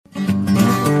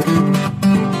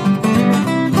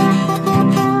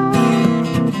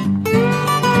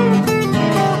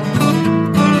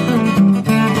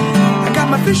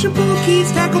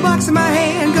Muskies, tackle box in my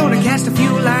hand. Gonna cast a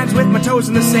few lines with my toes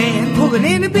in the sand. Pulling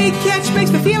in a big catch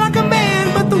makes me feel like a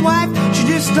man. But the wife, she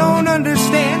just don't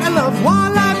understand. I love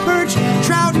walleye, perch,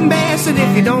 trout, and bass. And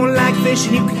if you don't like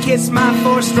fishing, you can kiss my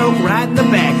four-stroke right in the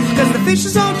back. Cause the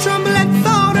fishes all tremble at the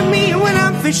thought of me when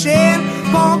I'm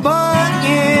fishing Paul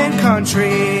Bunyan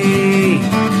country.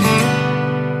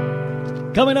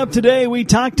 Coming up today, we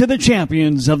talk to the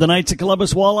champions of the Knights of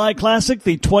Columbus Walleye Classic.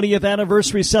 The 20th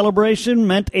anniversary celebration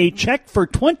meant a check for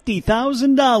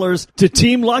 $20,000 to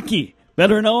Team Lucky,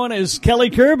 better known as Kelly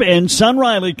Kerb and son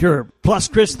Riley Kerb. Plus,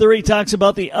 Chris Thury talks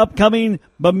about the upcoming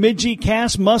Bemidji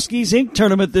Cast Muskies Inc.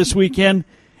 tournament this weekend.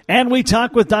 And we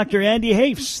talk with Dr. Andy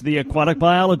Hafes, the aquatic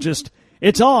biologist.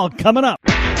 It's all coming up.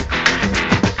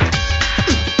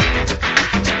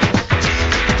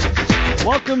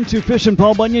 Welcome to Fishin'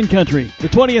 Paul Bunyan Country. The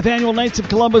 20th Annual Knights of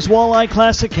Columbus Walleye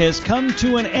Classic has come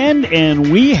to an end,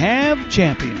 and we have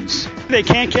champions. They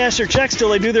can't cash their checks till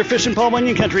they do their Fishin' Paul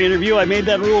Bunyan Country interview. I made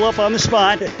that rule up on the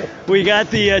spot. We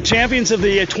got the champions of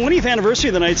the 20th anniversary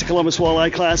of the Knights of Columbus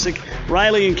Walleye Classic,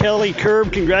 Riley and Kelly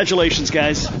Kerb. Congratulations,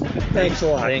 guys. Thanks a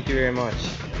lot. Thank you very much.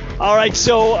 All right,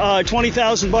 so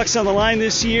 $20,000 on the line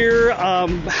this year.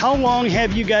 How long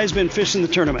have you guys been fishing the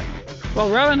tournament? Well,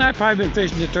 Riley and I have probably been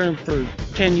fishing the tournament for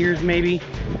 10 years maybe.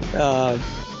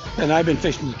 And I've been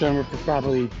fishing the tournament for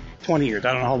probably 20 years.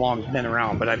 I don't know how long it's been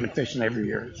around, but I've been fishing every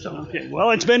year. So. Okay.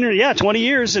 Well, it's been, 20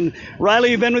 years. And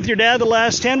Riley, you've been with your dad the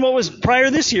last 10. What was prior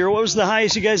this year? What was the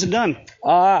highest you guys have done?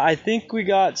 I think we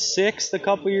got 6th a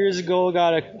couple years ago,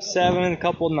 got a 7, a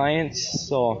couple 9ths.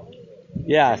 So,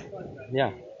 yeah.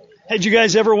 Had you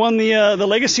guys ever won the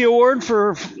Legacy Award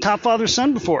for Top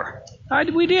Father-Son before?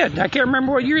 We did. I can't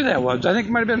remember what year that was. I think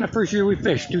it might have been the first year we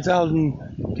fished,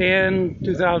 2010,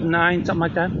 2009, something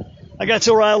like that. I got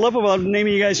so riled up about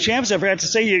naming you guys champs, I forgot to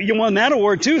say you won that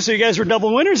award too, so you guys were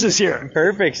double winners this year.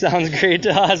 Perfect. Sounds great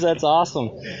to us. That's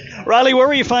awesome. Riley, where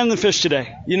were you finding the fish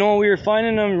today? We were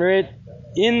finding them right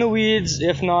in the weeds,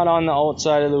 if not on the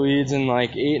outside of the weeds, in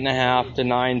like 8.5 to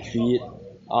 9 feet.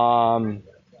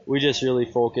 We just really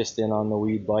focused in on the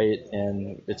weed bite,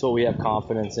 and it's what we have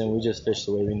confidence in. We just fish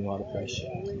the way we know how to fish.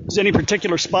 Is there any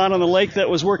particular spot on the lake that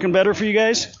was working better for you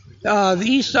guys? The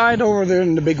east side over there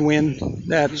in the big wind,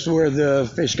 that's where the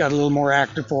fish got a little more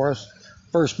active for us.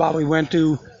 First spot we went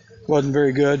to wasn't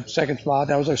very good. Second spot,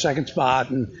 that was our second spot,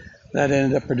 and that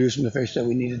ended up producing the fish that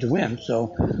we needed to win.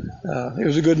 So it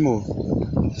was a good move.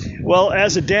 Well,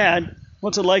 as a dad,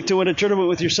 what's it like to win a tournament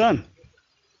with your son?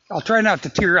 I'll try not to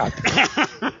tear up.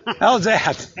 How's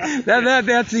that?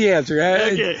 That's the answer.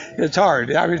 Okay. It's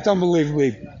hard. I mean, it's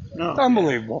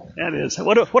unbelievable. That is.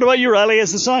 What about you, Riley,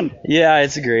 as the son? Yeah,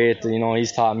 it's great.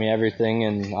 He's taught me everything,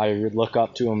 and I look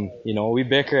up to him. We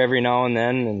bicker every now and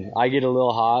then, and I get a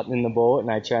little hot in the boat,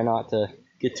 and I try not to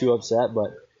get too upset.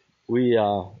 But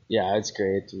it's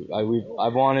great.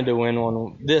 I've wanted to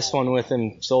win this one with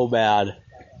him so bad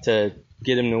to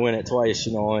get him to win it twice,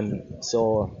 and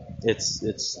so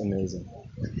it's amazing.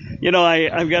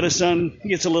 I've got a son. He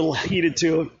gets a little heated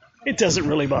too. It doesn't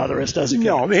really bother us, does it?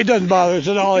 No, it doesn't bother us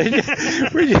at all.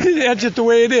 That's just the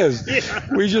way it is. Yeah.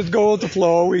 We just go with the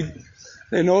flow.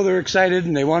 They know they're excited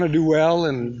and they want to do well.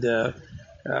 And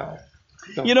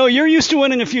you're used to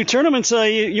winning a few tournaments.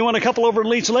 You won a couple over at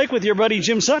Leech Lake with your buddy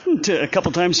Jim Sutton a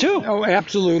couple times too. Oh,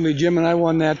 absolutely. Jim and I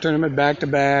won that tournament back to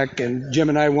back, and Jim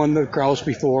and I won the Kraus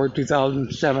before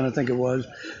 2007, I think it was.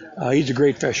 He's a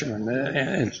great fisherman,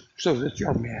 and so is this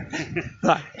young man.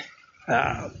 But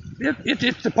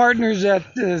it's the partners that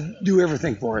do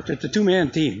everything for us. It's a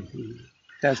two-man team,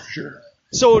 that's for sure.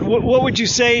 So what would you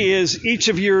say is each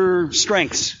of your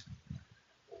strengths?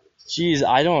 Geez,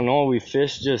 I don't know. We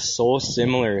fish just so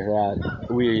similar that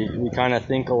we kind of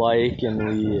think alike, and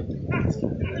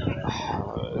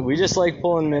we just like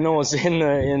pulling minnows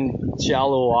in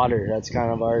shallow water. That's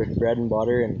kind of our bread and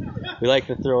butter, and we like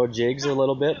to throw jigs a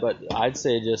little bit, but I'd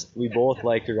say just we both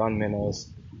like to run minnows,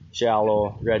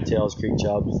 shallow, red tails, creek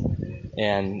chubs,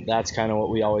 and that's kind of what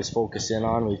we always focus in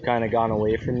on. We've kind of gone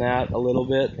away from that a little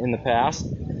bit in the past,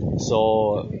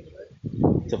 so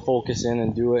to focus in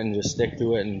and do it and just stick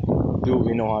to it and do what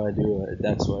we know how to do,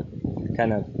 that's what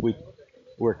kind of we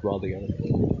work well together.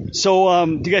 So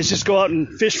do you guys just go out and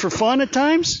fish for fun at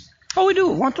times? Oh, we do.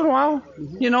 Once in a while.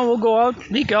 We'll go out,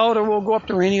 sneak out, or we'll go up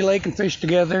to Rainy Lake and fish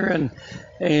together,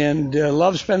 and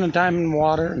love spending time in the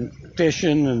water and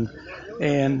fishing,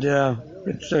 and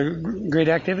it's a great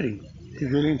activity. We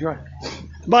really enjoy it.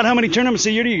 About how many tournaments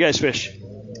a year do you guys fish?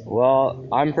 Well,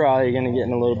 I'm probably going to get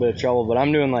in a little bit of trouble, but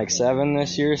I'm doing like 7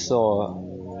 this year, so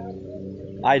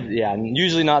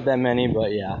usually not that many,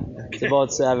 but yeah, it's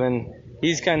about 7.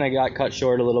 He's kind of got cut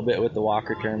short a little bit with the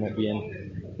Walker tournament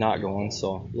being not going.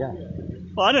 So yeah.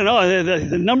 Well, I don't know.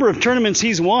 The number of tournaments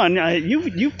he's won,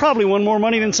 you've probably won more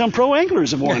money than some pro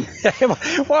anglers have won.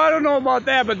 Well, I don't know about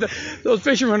that, but those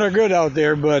fishermen are good out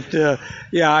there. But,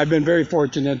 yeah, I've been very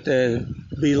fortunate to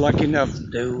be lucky enough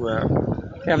to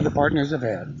have the partners I've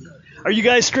had. Are you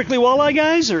guys strictly walleye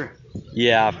guys, or?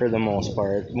 Yeah, for the most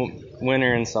part.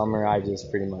 Winter and summer, I just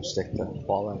pretty much stick to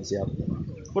walleyes, yep.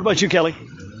 What about you, Kelly?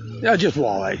 Yeah, just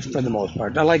walleyes for the most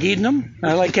part. I like eating them,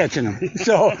 and I like catching them.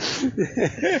 So,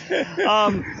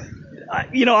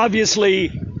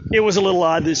 obviously it was a little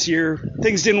odd this year.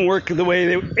 Things didn't work the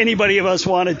way anybody of us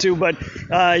wanted to, but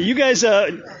you guys,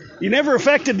 you never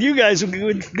affected you guys.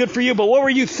 Good for you. But what were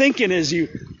you thinking as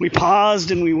we paused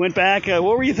and we went back? What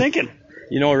were you thinking?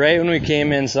 Right when we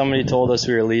came in, somebody told us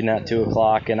we were leading at 2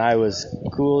 o'clock, and I was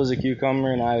cool as a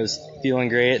cucumber, and I was feeling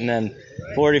great. And then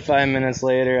 45 minutes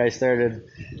later, I started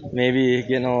maybe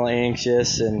getting a little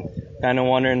anxious and kind of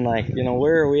wondering,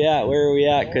 where are we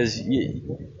at? Because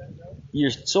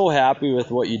you're so happy with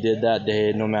what you did that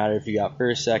day, no matter if you got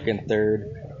first, second,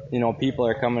 third. People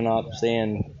are coming up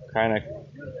saying kind of,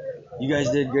 you guys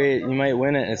did great, you might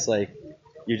win it. It's like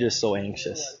you're just so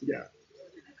anxious. Yeah.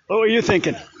 What were you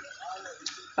thinking?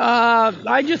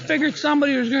 I just figured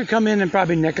somebody was going to come in and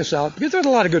probably nick us out, because there's a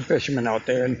lot of good fishermen out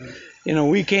there. And,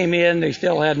 we came in, they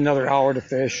still had another hour to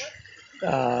fish.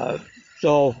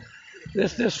 So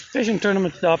this fishing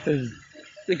tournament stuff it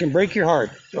can break your heart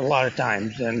a lot of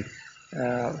times,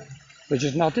 but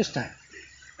just not this time.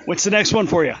 What's the next one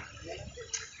for you?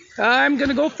 I'm going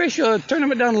to go fish a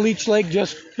tournament down Leech Lake,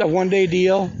 just a one-day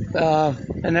deal,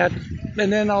 and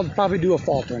then I'll probably do a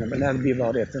fall tournament. That'll be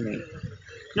about it for me.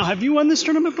 Now, have you won this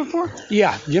tournament before?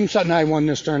 Yeah, Jim Sutton and I won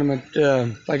this tournament.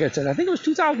 Like I said, I think it was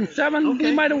 2007. Okay.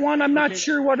 We might have won. I'm not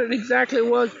sure what it exactly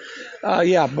was.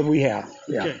 Yeah, but we have.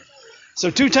 Yeah. Okay. So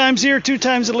 2 times here, 2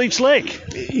 times at Leech Lake.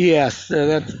 Yes,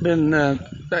 that's been a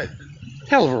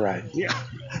hell of a ride. Yeah,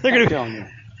 they're gonna. telling you.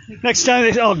 Next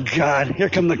time oh God, here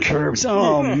come the curbs.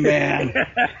 Oh man.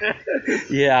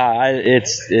 Yeah,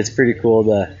 it's pretty cool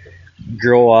to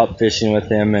grow up fishing with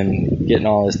him and getting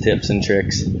all his tips and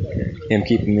tricks, him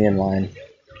keeping me in line.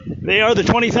 They are the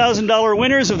 $20,000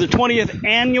 winners of the 20th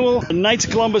annual Knights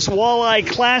of Columbus Walleye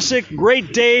Classic.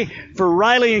 Great day for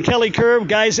Riley and Kelly Curb.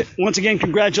 Guys, once again,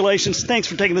 congratulations. Thanks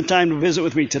for taking the time to visit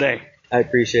with me today. I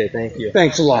appreciate it. Thank you.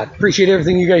 Thanks a lot. Appreciate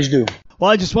everything you guys do. Well,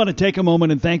 I just want to take a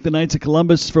moment and thank the Knights of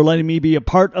Columbus for letting me be a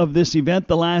part of this event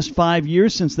the last 5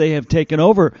 years since they have taken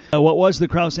over what was the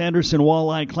Krause-Anderson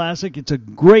Walleye Classic. It's a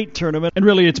great tournament, and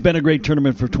really it's been a great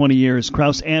tournament for 20 years.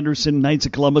 Krause-Anderson, Knights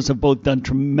of Columbus have both done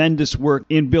tremendous work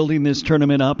in building this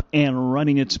tournament up and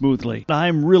running it smoothly.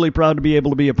 I'm really proud to be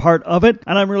able to be a part of it,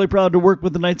 and I'm really proud to work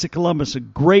with the Knights of Columbus, a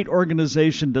great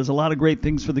organization, does a lot of great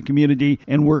things for the community,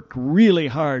 and work really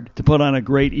hard to put on a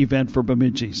great event for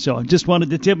Bemidji. So I just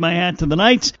wanted to tip my hat to the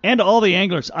Knights and to all the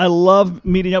anglers. I love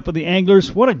meeting up with the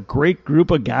anglers. What a great group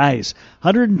of guys.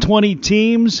 120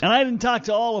 teams, and I didn't talk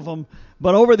to all of them,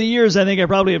 but over the years I think I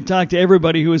probably have talked to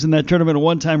everybody who was in that tournament at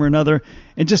one time or another,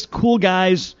 and just cool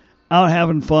guys out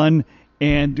having fun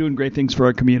and doing great things for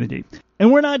our community.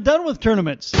 And we're not done with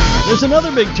tournaments. There's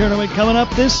another big tournament coming up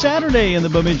this Saturday in the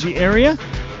Bemidji area.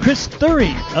 Chris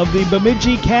Thury of the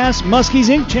Bemidji Cast Muskies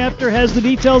Inc. chapter has the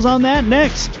details on that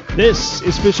next. This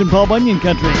is Fishin' Paul Bunyan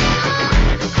Country.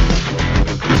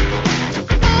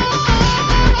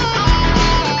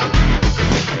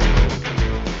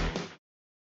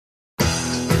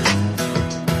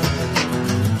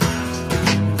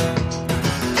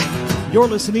 You're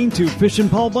listening to Fishin'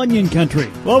 Paul Bunyan Country.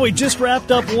 Well, we just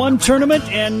wrapped up one tournament,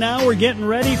 and now we're getting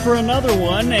ready for another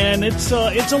one, and it's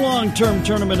a long-term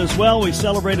tournament as well. We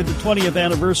celebrated the 20th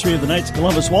anniversary of the Knights of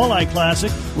Columbus Walleye Classic.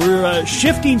 We're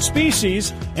shifting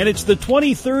species, and it's the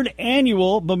 23rd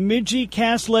annual Bemidji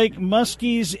Cass Lake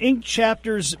Muskies Inc.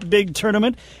 Chapter's big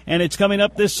tournament, and it's coming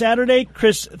up this Saturday.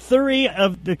 Chris Thury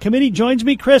of the committee joins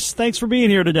me. Chris, thanks for being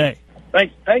here today.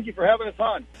 Thank you for having us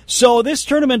on. So this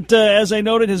tournament, as I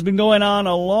noted, has been going on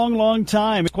a long, long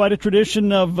time. It's quite a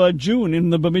tradition of June in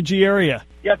the Bemidji area.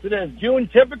 Yes, it is. June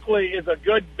typically is a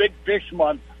good big fish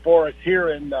month for us here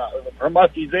for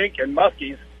Muskies Inc. and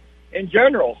Muskies in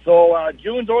general. So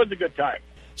June's always a good time.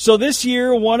 So this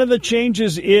year, one of the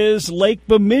changes is Lake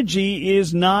Bemidji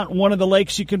is not one of the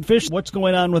lakes you can fish. What's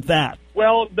going on with that?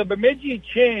 Well, the Bemidji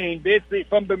chain, basically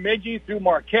from Bemidji through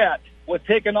Marquette, was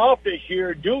taken off this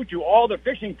year due to all the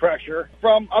fishing pressure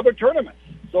from other tournaments.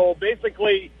 So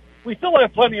basically, we still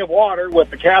have plenty of water with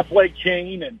the Cass Lake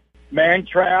chain and Man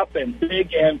Trap and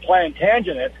Big and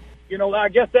Plantagenet. I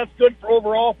guess that's good for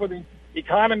overall for the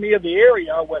economy of the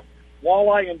area with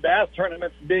walleye and bass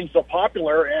tournaments being so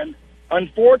popular. And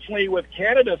Unfortunately, with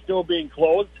Canada still being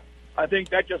closed, I think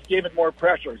that just gave it more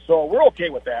pressure. So we're okay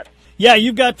with that. Yeah,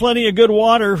 you've got plenty of good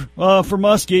water for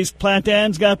muskies.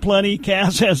 Plantain's got plenty.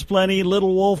 Cass has plenty.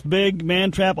 Little Wolf, Big,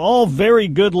 Mantrap, all very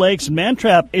good lakes. And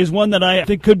Mantrap is one that I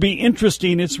think could be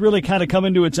interesting. It's really kind of come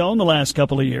into its own the last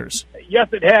couple of years. Yes,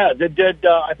 it has. It did.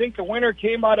 I think the winner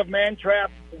came out of Mantrap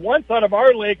once out of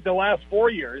our lake the last 4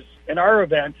 years in our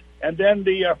event. And then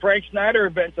the Frank Schneider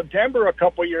event, September a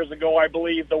couple years ago, I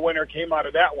believe the winner came out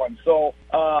of that one. So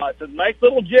it's a nice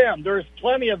little gem. There's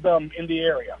plenty of them in the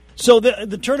area. So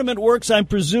the tournament works, I'm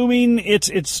presuming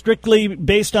it's strictly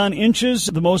based on inches.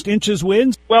 The most inches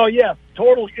wins? Well, yes,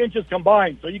 total inches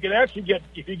combined. So you can actually get,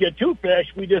 if you get 2 fish,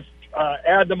 we just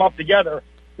add them up together.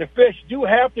 The fish do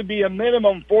have to be a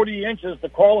minimum 40 inches to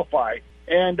qualify.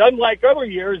 And unlike other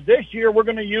years, this year we're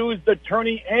going to use the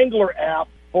Tourney Angler app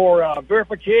for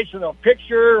verification of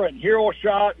picture and hero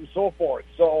shot and so forth.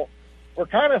 So we're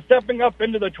kind of stepping up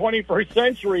into the 21st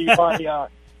century by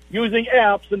using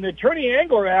apps. And the Tourney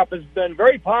Angler app has been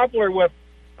very popular with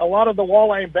a lot of the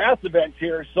walleye and bass events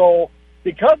here. So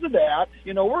because of that,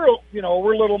 we're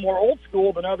a little more old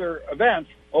school than other events.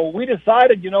 Oh, we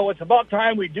decided, it's about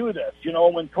time we do this.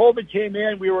 When COVID came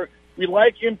in, we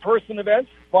like in-person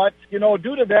events, but,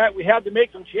 due to that, we had to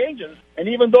make some changes. And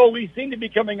even though we seem to be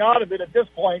coming out of it at this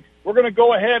point, we're going to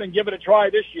go ahead and give it a try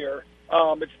this year.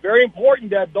 It's very important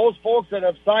that those folks that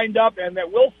have signed up and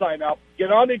that will sign up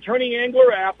get on the Tourney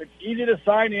Angler app. It's easy to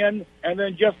sign in and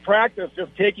then just practice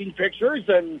just taking pictures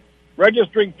and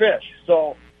registering fish.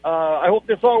 So I hope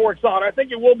this all works out. I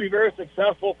think it will be very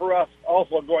successful for us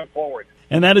also going forward.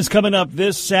 And that is coming up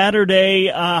this Saturday.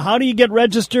 How do you get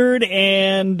registered?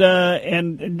 And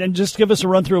just give us a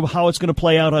run through of how it's going to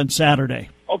play out on Saturday.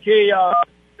 Okay,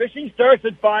 fishing starts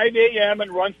at 5 a.m.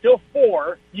 and runs till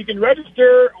 4. You can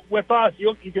register with us.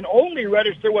 You can only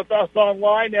register with us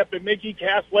online at Bemidji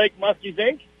Cass Lake Muskies,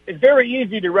 Inc. It's very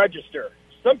easy to register.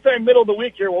 Sometime middle of the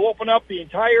week here, we'll open up the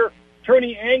entire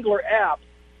Tourney Angler app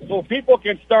so people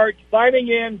can start signing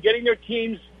in, getting their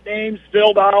team's names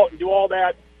filled out and do all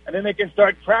that. And then they can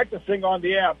start practicing on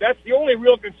the app. That's the only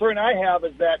real concern I have,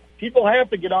 is that people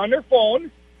have to get on their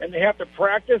phone and they have to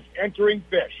practice entering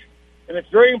fish. And it's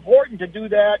very important to do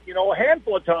that, a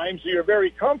handful of times so you're very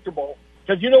comfortable.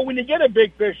 Because, when you get a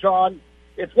big fish on,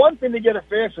 it's one thing to get a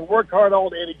fish and work hard all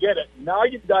day to get it. Now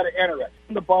you've got to enter it.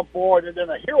 The bump board and then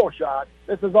a hero shot.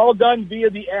 This is all done via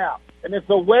the app. And it's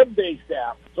a web-based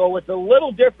app. So it's a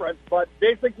little different, but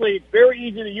basically it's very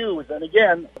easy to use. And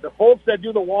again, the folks that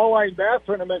do the walleye and bass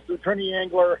tournaments through Tourney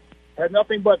Angler had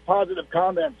nothing but positive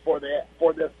comments for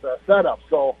this setup.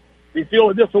 So we feel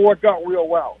that this will work out real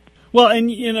well. Well, and,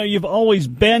 you've always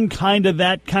been kind of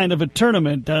that kind of a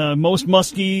tournament. Most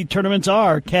muskie tournaments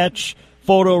are catch,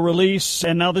 photo, release,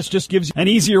 and now this just gives an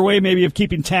easier way maybe of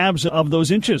keeping tabs of those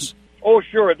inches. Oh,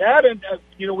 sure. That and,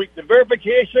 the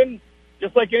verification,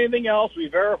 just like anything else, we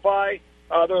verify.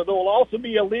 There will also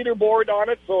be a leaderboard on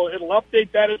it, so it'll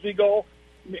update that as we go.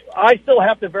 I still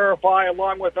have to verify,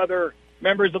 along with other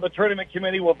members of the tournament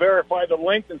committee will verify the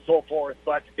length and so forth.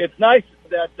 But it's nice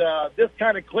that this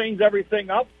kind of cleans everything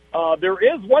up. There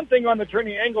is one thing on the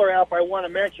Tourney Angler app I want to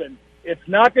mention. It's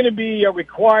not going to be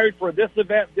required for this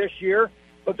event this year,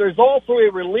 but there's also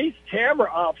a release camera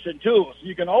option, too. So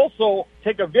you can also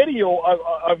take a video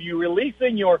of you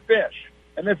releasing your fish.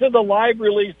 And this is a live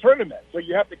release tournament. So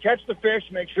you have to catch the fish,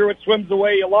 make sure it swims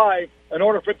away alive in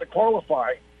order for it to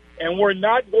qualify. And we're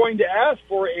not going to ask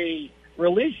for a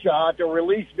release shot or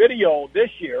release video this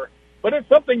year, but it's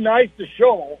something nice to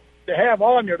show, to have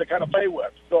on there to kind of play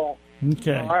with. So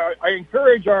okay. I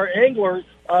encourage our anglers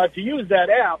to use that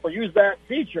app or use that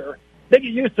feature. They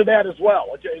get used to that as well.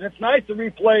 And it's nice to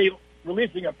replay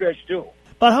releasing a fish, too.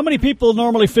 But how many people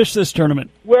normally fish this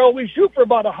tournament? Well, we shoot for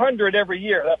about 100 every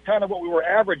year. That's kind of what we were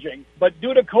averaging. But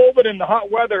due to COVID and the hot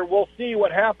weather, we'll see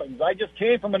what happens. I just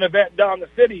came from an event down the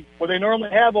city where they normally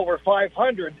have over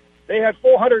 500. They had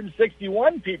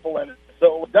 461 people in it,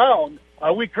 so down.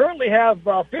 We currently have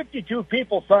 52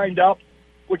 people signed up,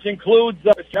 which includes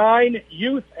 9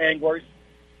 youth anglers.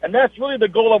 And that's really the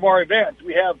goal of our event.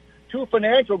 We have 2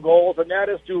 financial goals, and that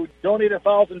is to donate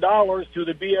 $1,000 to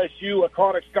the BSU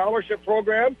Aquatic Scholarship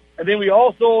Program. And then we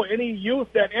also, any youth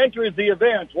that enters the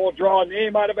event will draw a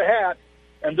name out of a hat,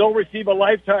 and they'll receive a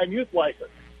lifetime youth license.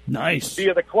 Nice.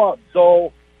 Via the club.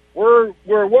 So we're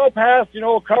well past,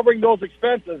 covering those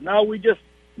expenses. Now we just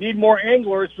need more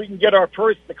anglers so we can get our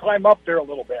purse to climb up there a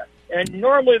little bit. And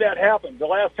normally that happens. The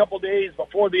last couple of days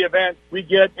before the event, we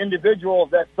get individuals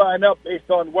that sign up based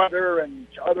on weather and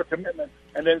other commitments.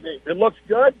 And then if it looks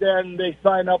good, then they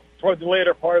sign up toward the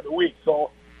later part of the week.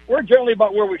 So we're generally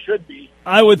about where we should be.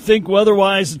 I would think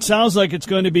weather-wise, it sounds like it's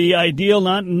going to be ideal,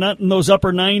 not in those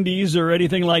upper 90s or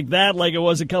anything like that, like it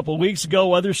was a couple of weeks ago.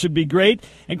 Weather should be great.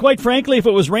 And quite frankly, if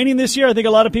it was raining this year, I think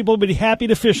a lot of people would be happy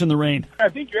to fish in the rain. I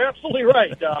think you're absolutely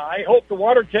right. I hope the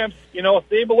water temps,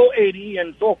 stay below 80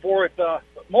 and so forth.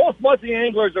 Most musky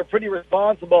anglers are pretty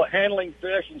responsible at handling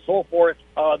fish and so forth.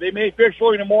 They may fish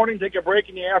early in the morning, take a break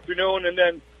in the afternoon, and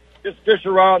then just fish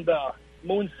around the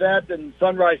moonset and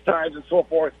sunrise times and so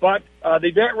forth. But the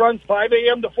event runs 5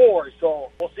 a.m. to 4,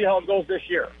 so we'll see how it goes this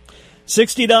year.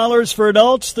 $60 for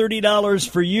adults, $30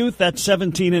 for youth. That's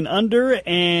 17 and under,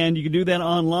 and you can do that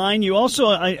online. You also,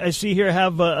 I see here,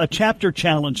 have a chapter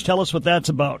challenge. Tell us what that's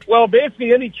about. Well,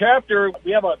 basically any chapter,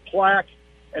 we have a plaque,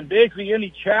 and basically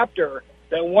any chapter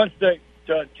that wants to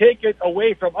take it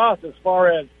away from us as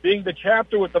far as being the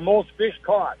chapter with the most fish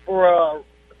caught for a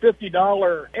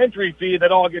 $50 entry fee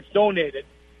that all gets donated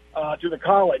to the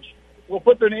college. We'll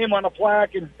put their name on a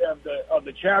plaque of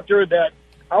the chapter that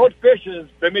outfishes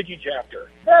Bemidji chapter.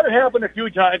 That had happened a few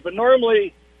times, but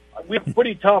normally we have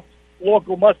pretty tough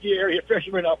local musky area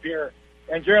fishermen up here,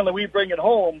 and generally we bring it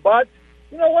home. But,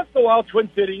 once in a while, Twin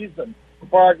Cities and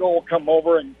Fargo will come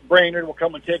over, and Brainerd will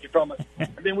come and take it from us. And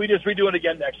then we just redo it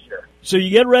again next year. So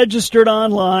you get registered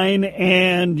online,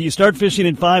 and you start fishing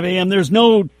at 5 a.m. There's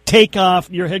no takeoff.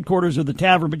 Your headquarters are the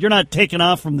tavern, but you're not taking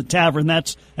off from the tavern.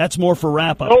 That's more for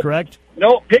wrap-up, Nope. Correct?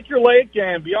 No, pick your lake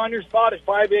and be on your spot at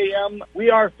 5 a.m. We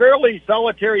are a fairly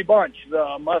solitary bunch,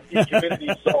 the musky community.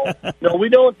 So, we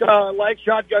don't like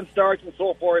shotgun starts and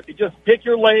so forth. You just pick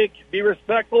your lake, be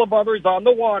respectful of others on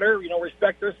the water,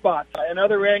 respect their spot, and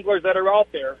other anglers that are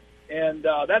out there. And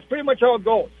that's pretty much how it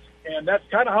goes. And that's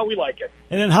kind of how we like it.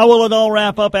 And then how will it all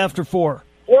wrap up after 4?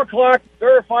 4 o'clock,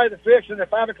 verify the fish, and at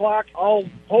 5 o'clock, I'll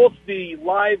post the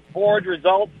live board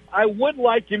results. I would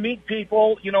like to meet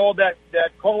people, that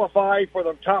qualify for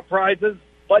the top prizes.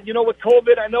 But, with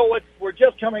COVID, I know we're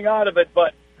just coming out of it,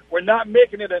 but we're not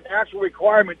making it an actual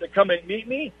requirement to come and meet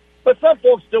me. But some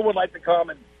folks still would like to come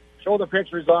and show the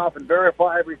pictures off and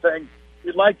verify everything.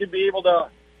 We'd like to be able to,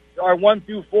 our 1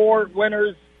 through 4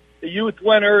 winners, the youth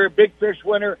winner, big fish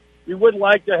winner, we would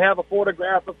like to have a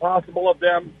photograph, if possible, of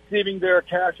them receiving their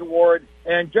cash award.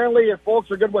 And generally, if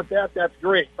folks are good with that, that's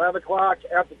great. 5 o'clock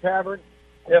at the tavern.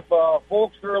 If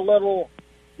folks are a little,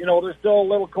 they're still a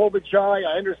little COVID shy,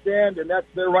 I understand, and that's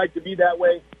their right to be that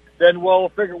way, then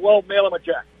we'll mail them a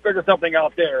check, figure something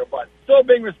out there. But still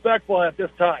being respectful at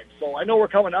this time. So I know we're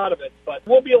coming out of it, but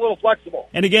we'll be a little flexible.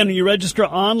 And again, you register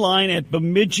online at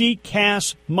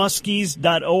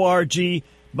BemidjiCastMuskies.org.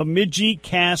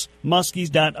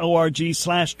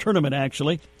 BemidjiCastMuskies.org/tournament,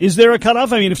 actually. Is there a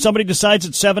cutoff? I mean, if somebody decides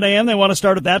at 7 a.m. they want to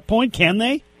start at that point, can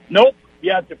they? Nope.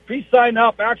 You have to pre-sign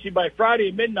up actually by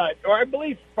Friday midnight, or I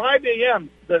believe 5 a.m.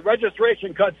 the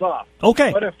registration cuts off.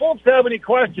 Okay. But if folks have any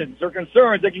questions or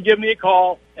concerns, they can give me a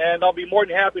call, and I'll be more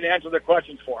than happy to answer their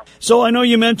questions for them. So I know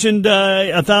you mentioned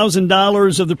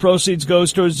 $1,000 of the proceeds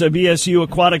goes towards a VSU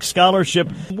Aquatic Scholarship.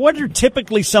 What are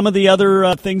typically some of the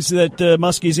other things that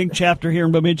Muskies Inc. chapter here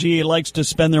in Bemidji likes to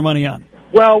spend their money on?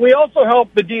 Well, we also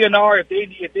help the DNR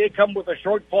if they come with a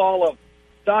shortfall of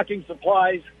stocking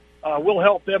supplies. We'll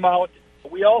help them out.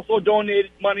 We also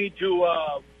donated money to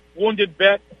Wounded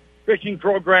Vet fishing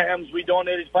programs. We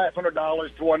donated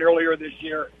 $500 to one earlier this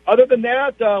year. Other than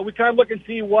that, we kind of look and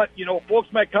see what,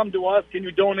 folks might come to us. Can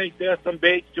you donate this, some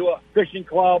baits to a fishing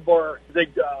club or the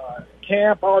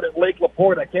camp out at Lake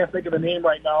LaPorte? I can't think of the name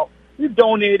right now. We've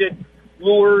donated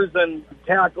lures and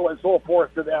tackle and so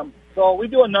forth to them. So we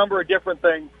do a number of different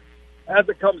things as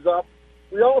it comes up.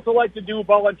 We also like to do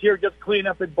volunteer, just clean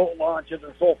up at boat launches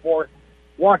and so forth.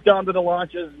 Walk down to the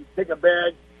launches and take a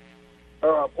bag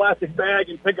or a plastic bag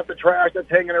and pick up the trash that's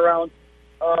hanging around.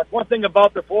 One thing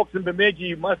about the folks in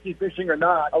Bemidji, musky fishing or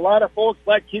not, a lot of folks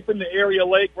like keeping the area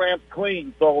lake ramps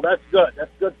clean, so that's good. That's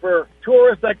good for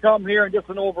tourists that come here and just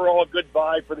an overall good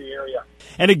vibe for the area.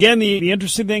 And again, the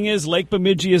interesting thing is Lake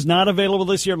Bemidji is not available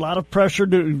this year. A lot of pressure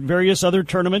to various other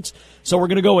tournaments. So we're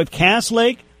going to go with Cass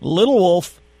Lake, Little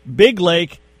Wolf, Big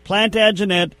Lake,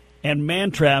 Plantagenet, and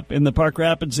Mantrap in the Park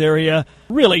Rapids area.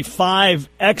 Really 5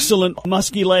 excellent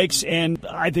musky lakes, and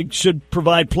I think should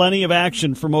provide plenty of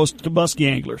action for most musky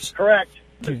anglers. Correct.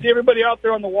 To see everybody out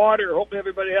there on the water. Hope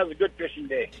everybody has a good fishing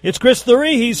day. It's Chris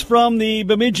Thury. He's from the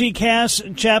Bemidji Cass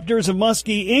chapters of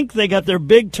Muskie Inc. They got their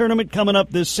big tournament coming up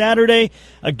this Saturday.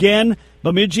 Again,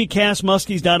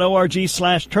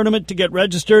 BemidjiCastMuskies.org/tournament to get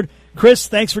registered. Chris,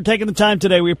 thanks for taking the time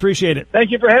today. We appreciate it. Thank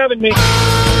you for having me.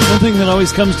 One thing that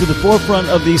always comes to the forefront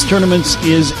of these tournaments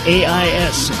is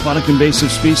AIS, aquatic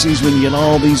invasive species. When you get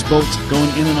all these boats going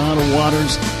in and out of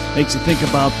waters, makes you think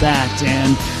about that.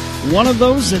 And One of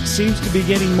those that seems to be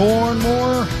getting more and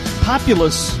more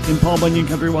populous in Paul Bunyan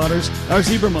Country waters are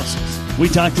zebra mussels. We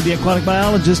talked to the aquatic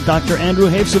biologist, Dr. Andrew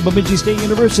Hafes of Bemidji State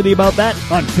University, about that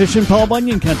on Fishin' Paul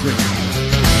Bunyan Country.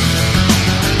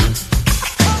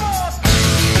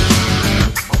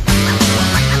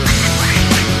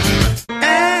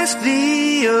 Ask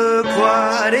the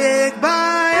aquatic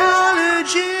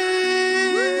biologist.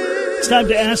 It's time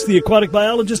to ask the aquatic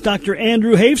biologist, Dr.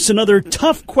 Andrew Hafes, another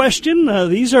tough question.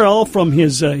 These are all from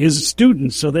his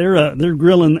students, so they're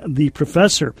grilling the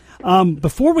professor.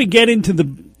 Before we get into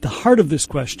the heart of this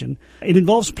question, it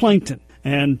involves plankton.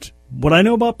 And what I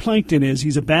know about plankton is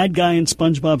he's a bad guy in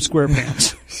SpongeBob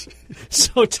SquarePants.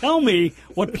 So tell me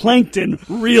what plankton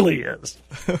really is.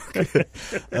 Okay.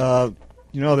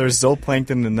 There's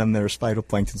zooplankton and then there's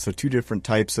phytoplankton, so two different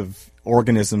types of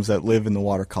organisms that live in the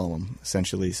water column,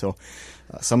 essentially. So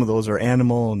some of those are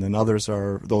animal, and then others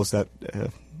are those that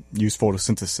use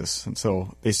photosynthesis. And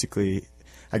so basically,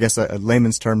 I guess a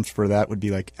layman's terms for that would be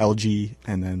like algae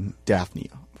and then Daphnia.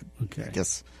 Okay. I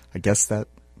guess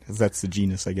that's the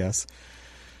genus, I guess.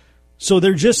 So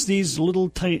they're just these little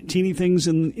teeny things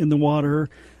in the water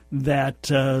that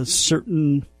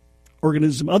certain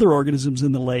other organisms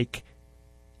in the lake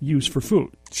use for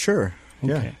food. Sure.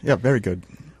 Okay. Yeah, very good.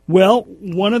 Well,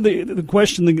 one of the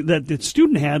question that the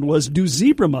student had was, do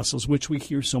zebra mussels, which we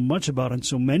hear so much about on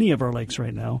so many of our lakes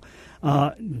right now,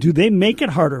 do they make it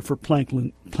harder for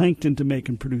plankton to make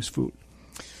and produce food?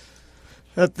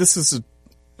 This is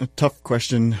a tough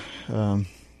question.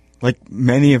 Like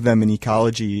many of them in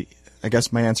ecology, I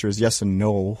guess my answer is yes and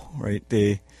no, right?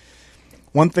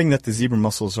 One thing that the zebra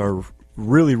mussels are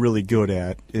really, really good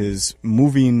at is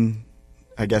moving,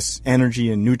 I guess,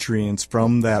 energy and nutrients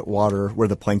from that water where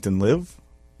the plankton live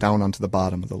down onto the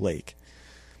bottom of the lake.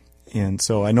 And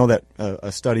so I know that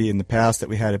a study in the past that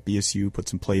we had at BSU put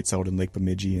some plates out in Lake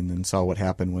Bemidji and then saw what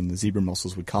happened when the zebra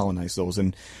mussels would colonize those.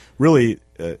 And really,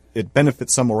 it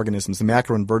benefits some organisms. The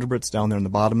macroinvertebrates down there in the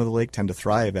bottom of the lake tend to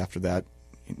thrive after that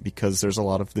because there's a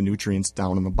lot of the nutrients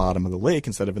down in the bottom of the lake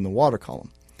instead of in the water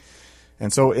column.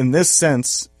 And so in this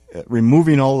sense,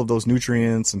 removing all of those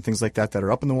nutrients and things like that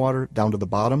are up in the water down to the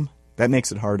bottom, that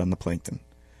makes it hard on the plankton.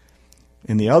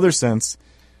 In the other sense,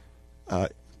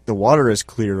 the water is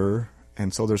clearer,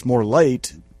 and so there's more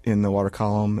light in the water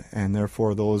column, and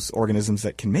therefore those organisms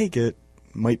that can make it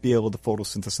might be able to do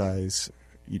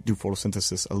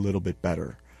photosynthesis a little bit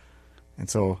better. And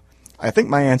so I think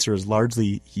my answer is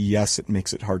largely yes, it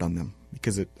makes it hard on them,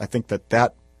 because I think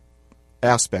that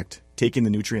aspect, taking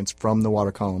the nutrients from the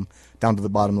water column down to the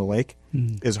bottom of the lake,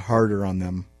 is harder on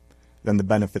them than the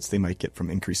benefits they might get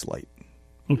from increased light.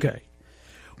 Okay.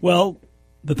 Well,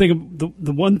 the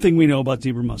one thing we know about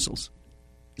zebra mussels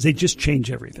is they just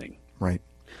change everything. Right.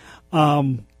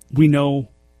 We know,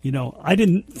 I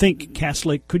didn't think Cass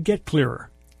Lake could get clearer.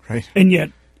 Right. And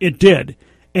yet it did.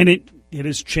 And it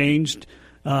has changed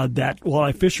that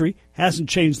walleye fishery. Hasn't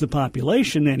changed the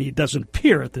population, and it doesn't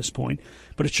appear at this point.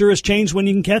 But it sure has changed when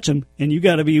you can catch them, and you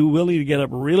got to be willing to get up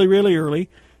really, really early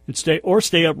and stay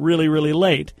up really, really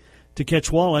late to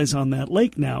catch walleyes on that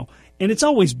lake now. And it's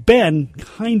always been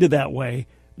kind of that way,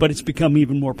 but it's become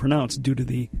even more pronounced due to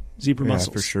the zebra mussels.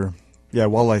 Yeah, for sure. Yeah,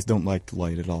 walleyes don't like the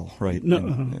light at all, right? No.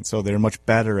 And so they're much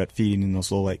better at feeding in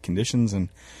those low light conditions. And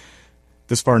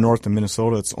this far north in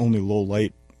Minnesota, it's only low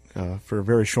light for a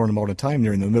very short amount of time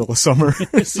during the middle of summer.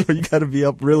 So you got to be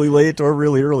up really late or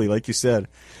really early, like you said.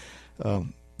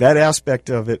 That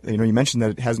aspect of it, you mentioned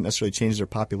that it hasn't necessarily changed their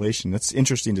population. It's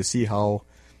interesting to see how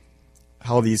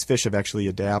these fish have actually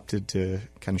adapted to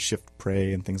kind of shift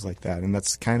prey and things like that. And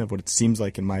that's kind of what it seems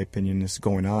like, in my opinion, is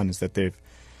going on, is that they've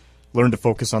learned to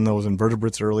focus on those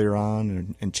invertebrates earlier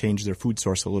on and change their food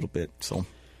source a little bit. So,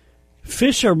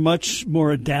 fish are much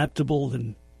more adaptable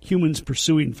than humans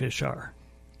pursuing fish are,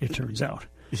 it turns out.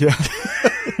 Yeah.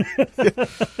 Yeah.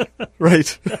 Right,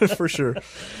 for sure.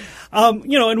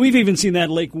 And we've even seen that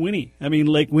Lake Winnie. I mean,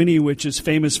 Lake Winnie, which is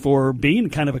famous for being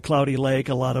kind of a cloudy lake,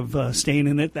 a lot of stain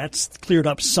in it, that's cleared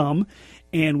up some.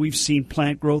 And we've seen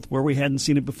plant growth where we hadn't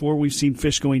seen it before. We've seen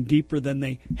fish going deeper than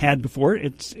they had before.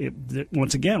 It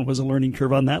once again was a learning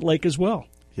curve on that lake as well.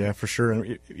 Yeah, for sure.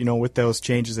 And with those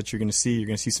changes that you're going to see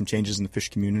some changes in the fish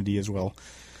community as well.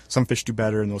 Some fish do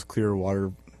better in those clear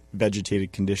water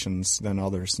vegetated conditions than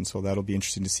others, and so that'll be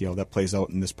interesting to see how that plays out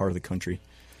in this part of the country.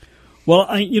 Well,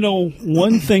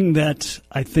 one thing that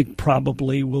I think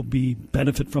probably will be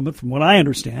benefit from it, from what I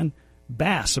understand,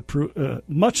 bass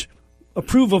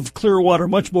approve of clear water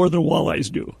much more than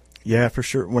walleyes do. Yeah, for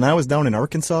sure. When I was down in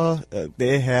Arkansas,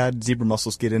 they had zebra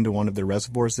mussels get into one of their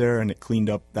reservoirs there, and it cleaned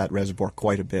up that reservoir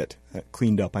quite a bit.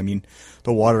 Cleaned up, I mean,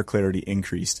 the water clarity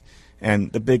increased.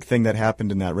 And the big thing that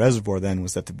happened in that reservoir then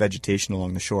was that the vegetation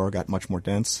along the shore got much more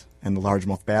dense, and the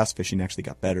largemouth bass fishing actually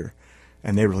got better.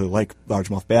 And they really like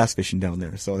largemouth bass fishing down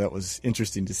there. So that was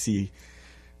interesting to see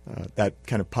that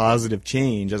kind of positive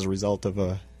change as a result of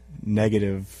a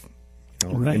negative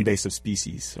invasive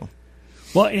species. So.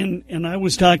 Well, and I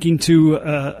was talking to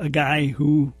a guy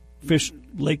who fished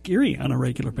Lake Erie on a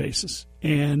regular basis,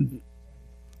 and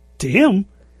to him,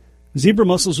 zebra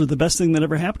mussels were the best thing that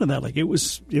ever happened to that lake. It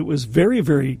was very,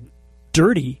 very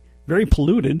dirty, very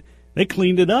polluted. They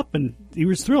cleaned it up, and he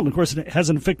was thrilled. Of course, it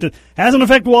hasn't affected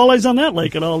walleyes on that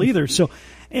lake at all either. So,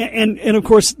 and of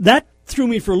course, that threw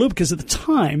me for a loop because at the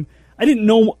time I didn't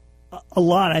know a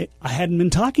lot. I hadn't been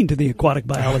talking to the aquatic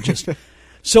biologist.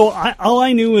 So all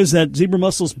I knew is that zebra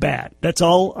mussel's bad. That's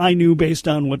all I knew based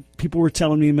on what people were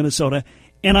telling me in Minnesota.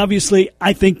 And obviously,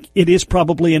 I think it is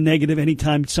probably a negative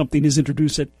anytime something is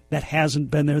introduced that hasn't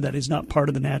been there, that is not part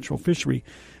of the natural fishery.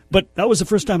 But that was the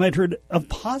first time I'd heard of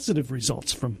positive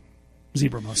results from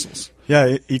zebra mussels.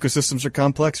 Yeah, ecosystems are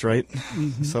complex, right?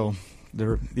 Mm-hmm. So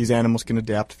these animals can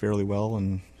adapt fairly well,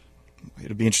 and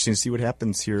it'll be interesting to see what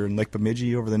happens here in Lake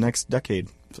Bemidji over the next decade.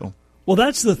 So. Well,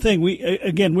 that's the thing. We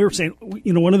were saying,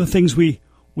 one of the things we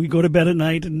go to bed at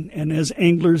night and as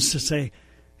anglers to say,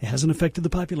 it hasn't affected the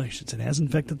populations. It hasn't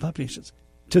affected the populations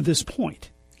to this point.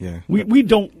 Yeah.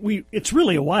 It's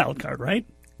really a wild card, right?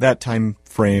 That time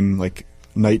frame, like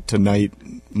night to night,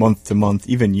 month to month,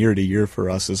 even year to year for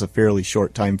us is a fairly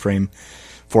short time frame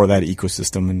for that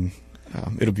ecosystem. And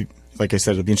it'll be, like I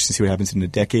said, it'll be interesting to see what happens in a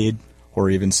decade or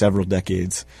even several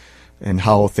decades and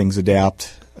how things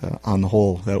adapt. On the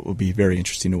whole, that will be very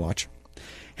interesting to watch.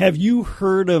 Have you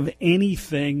heard of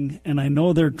anything, and I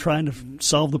know they're trying to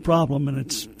solve the problem, and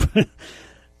it's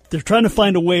they're trying to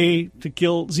find a way to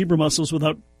kill zebra mussels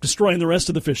without destroying the rest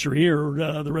of the fishery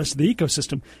or the rest of the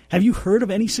ecosystem. Have you heard of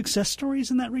any success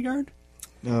stories in that regard?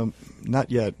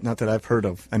 Not yet, not that I've heard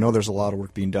of. I know there's a lot of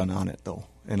work being done on it, though,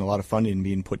 and a lot of funding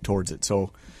being put towards it.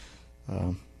 So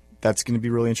that's going to be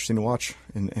really interesting to watch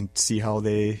and see how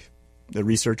the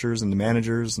researchers and the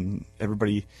managers and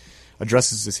everybody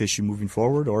addresses this issue moving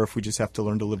forward, or if we just have to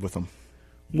learn to live with them.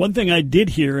 One thing I did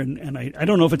hear, and I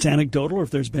don't know if it's anecdotal or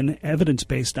if there's been evidence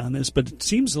based on this, but it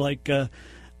seems like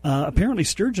apparently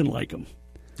sturgeon like them.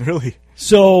 Really?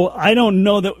 So I don't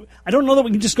know that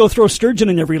we can just go throw sturgeon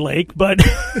in every lake, but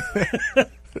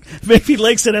maybe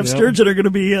lakes that have sturgeon are going to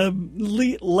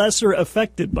be lesser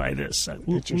affected by this.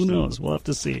 Who knows? We'll have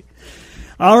to see.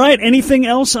 All right. Anything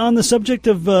else on the subject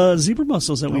of zebra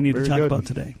mussels that we need to talk about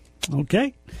today?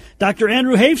 Okay. Dr.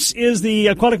 Andrew Hafes is the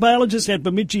aquatic biologist at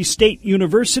Bemidji State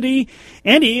University.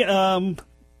 Andy,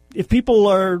 if people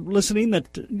are listening,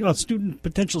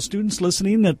 potential students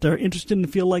listening that are interested in the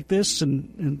field like this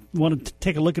and want to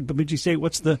take a look at Bemidji State,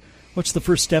 what's the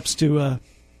first steps to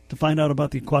find out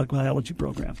about the aquatic biology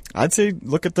program? I'd say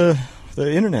look at the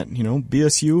internet.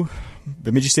 BSU,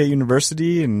 Bemidji State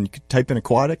University, and you could type in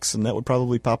aquatics, and that would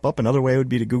probably pop up. Another way would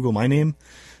be to Google my name,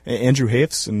 Andrew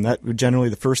Hafes, and that would generally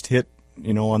the first hit.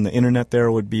 On the internet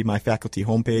there would be my faculty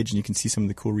homepage, and you can see some of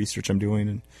the cool research I'm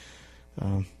doing,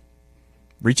 and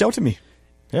reach out to me.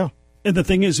 Yeah. And the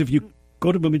thing is, if you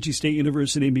go to Bemidji State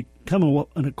University and become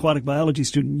an aquatic biology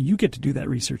student, you get to do that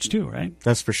research too, right?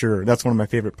 That's for sure. That's one of my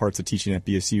favorite parts of teaching at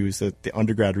BSU is that the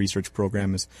undergrad research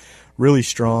program is really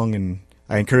strong, and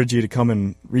I encourage you to come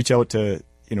and reach out to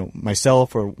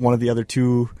myself or one of the other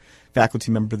two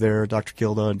faculty members there, Dr.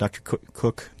 Gilda and Dr.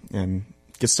 Cook, and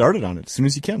get started on it as soon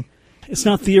as you can. It's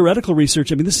not theoretical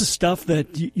research. I mean, this is stuff that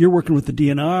you're working with the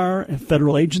DNR and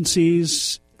federal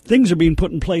agencies. Things are being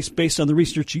put in place based on the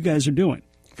research you guys are doing.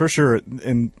 For sure.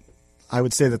 And I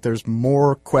would say that there's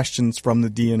more questions from the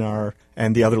DNR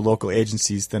and the other local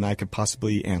agencies than I could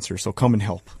possibly answer. So come and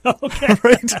help. Okay.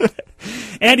 Right?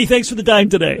 Andy, thanks for the time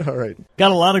today. All right.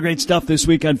 Got a lot of great stuff this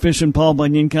week on Fishin' Paul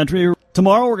Bunyan Country.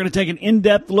 Tomorrow we're going to take an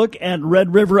in-depth look at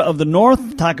Red River of the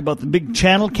North, talk about the big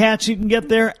channel catch you can get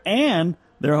there, and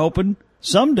they're hoping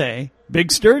someday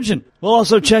big sturgeon. We'll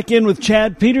also check in with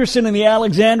Chad Peterson in the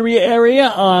Alexandria area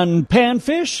on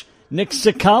panfish. Nick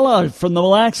Sakala from the Mille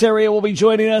Lacs area will be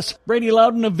joining us. Brady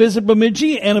Loudon of Visit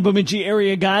Bemidji and a Bemidji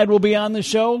area guide will be on the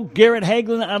show. Garrett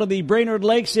Hagelin out of the Brainerd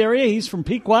Lakes area. He's from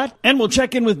Pequot. And we'll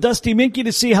check in with Dusty Minke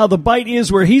to see how the bite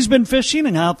is where he's been fishing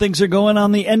and how things are going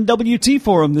on the NWT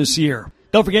Forum this year.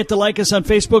 Don't forget to like us on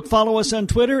Facebook, follow us on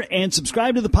Twitter, and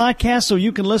subscribe to the podcast so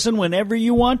you can listen whenever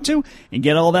you want to and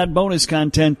get all that bonus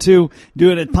content too.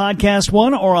 Do it at Podcast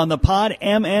One or on the Pod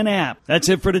MN app. That's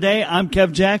it for today. I'm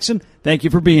Kev Jackson. Thank you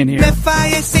for being here.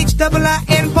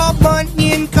 F-I-S-H-I-I-N Paul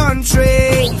Bunyan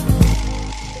Country.